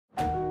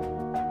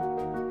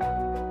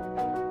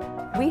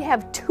We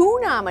have 2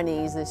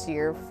 nominees this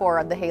year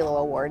for the HALO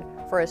Award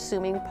for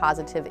Assuming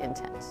Positive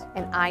Intent.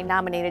 And I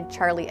nominated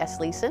Charlie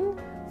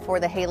Aslesen for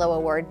the HALO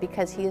Award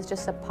because he is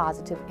just a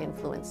positive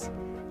influence.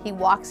 He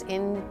walks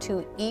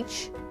into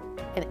each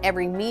and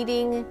every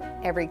meeting,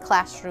 every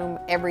classroom,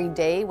 every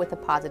day with a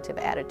positive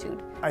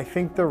attitude. I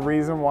think the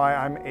reason why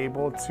I'm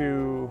able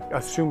to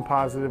assume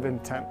positive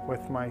intent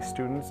with my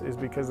students is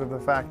because of the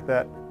fact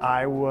that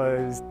I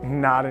was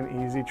not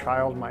an easy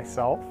child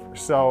myself.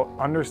 So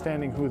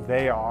understanding who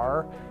they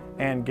are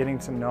and getting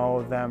to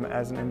know them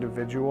as an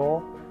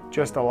individual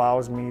just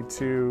allows me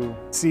to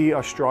see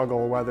a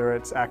struggle, whether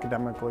it's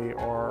academically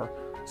or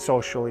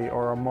socially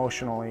or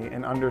emotionally,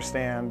 and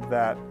understand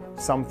that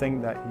something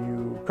that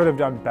you could have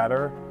done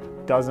better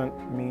doesn't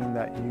mean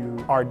that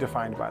you are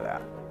defined by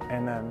that.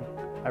 And then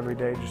every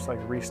day just like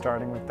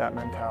restarting with that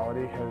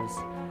mentality has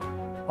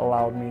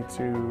allowed me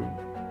to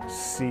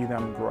see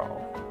them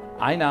grow.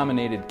 I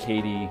nominated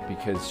Katie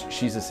because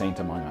she's a saint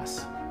among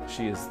us.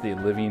 She is the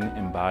living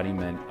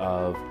embodiment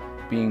of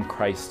being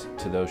Christ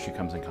to those she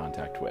comes in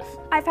contact with.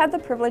 I've had the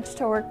privilege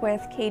to work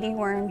with Katie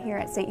Worm here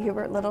at Saint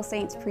Hubert Little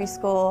Saints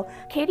Preschool.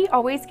 Katie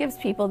always gives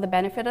people the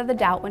benefit of the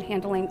doubt when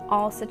handling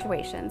all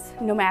situations,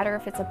 no matter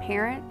if it's a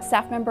parent,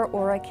 staff member,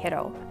 or a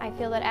kiddo. I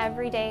feel that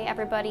every day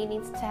everybody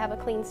needs to have a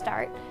clean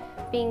start.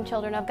 Being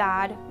children of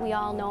God, we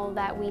all know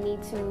that we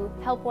need to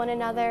help one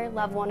another,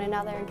 love one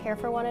another, and care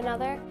for one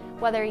another.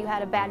 Whether you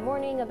had a bad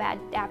morning, a bad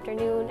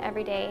afternoon,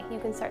 every day you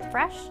can start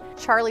fresh.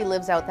 Charlie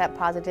lives out that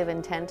positive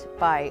intent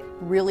by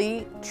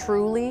really,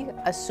 truly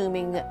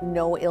assuming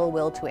no ill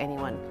will to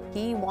anyone.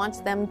 He wants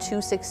them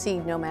to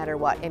succeed no matter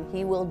what, and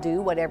he will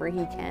do whatever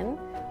he can,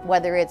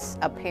 whether it's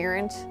a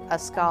parent, a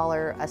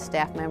scholar, a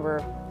staff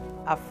member,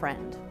 a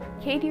friend.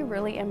 Katie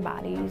really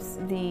embodies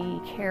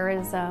the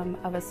charism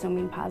of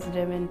assuming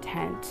positive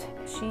intent.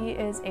 She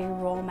is a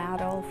role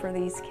model for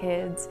these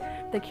kids.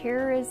 The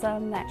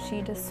charism that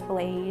she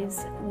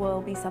displays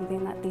will be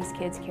something that these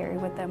kids carry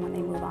with them when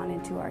they move on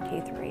into our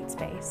K-8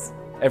 space.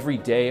 Every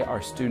day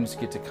our students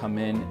get to come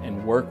in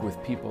and work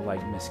with people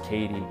like Miss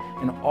Katie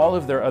and all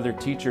of their other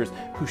teachers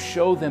who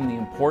show them the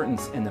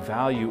importance and the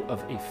value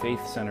of a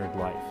faith-centered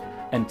life.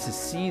 And to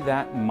see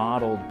that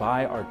modeled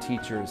by our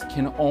teachers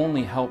can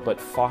only help but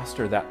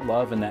foster that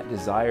love and that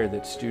desire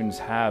that students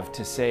have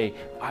to say,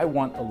 I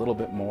want a little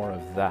bit more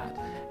of that.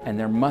 And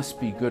there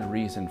must be good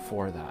reason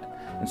for that.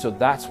 And so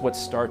that's what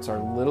starts our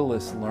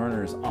littlest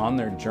learners on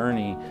their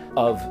journey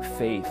of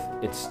faith.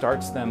 It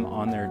starts them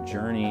on their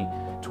journey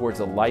towards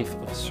a life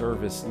of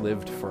service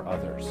lived for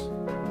others.